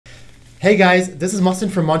Hey guys, this is Mustin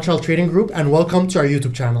from Montreal Trading Group and welcome to our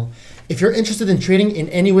YouTube channel. If you're interested in trading in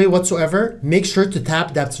any way whatsoever, make sure to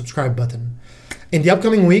tap that subscribe button. In the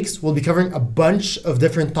upcoming weeks, we'll be covering a bunch of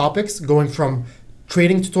different topics going from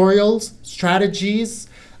trading tutorials, strategies,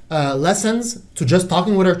 lessons, to just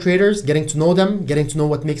talking with our traders, getting to know them, getting to know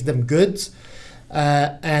what makes them good,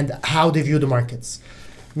 and how they view the markets.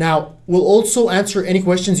 Now, we'll also answer any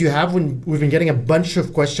questions you have. We've been getting a bunch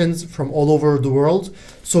of questions from all over the world.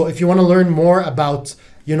 So if you want to learn more about,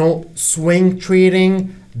 swing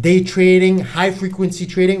trading, day trading, high frequency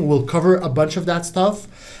trading, we'll cover a bunch of that stuff.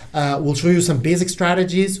 We'll show you some basic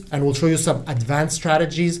strategies and we'll show you some advanced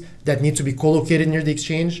strategies that need to be co-located near the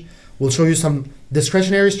exchange. We'll show you some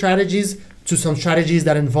discretionary strategies to some strategies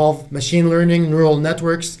that involve machine learning, neural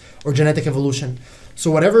networks, or genetic evolution. So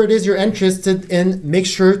whatever it is you're interested in, make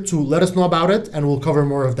sure to let us know about it and we'll cover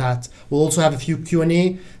more of that. We'll also have a few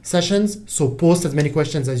Q&A sessions, so post as many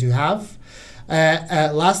questions as you have.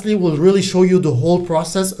 Lastly, we'll really show you the whole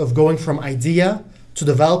process of going from idea to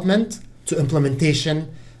development to implementation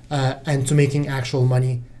and to making actual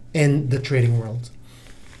money in the trading world.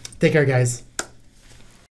 Take care, guys.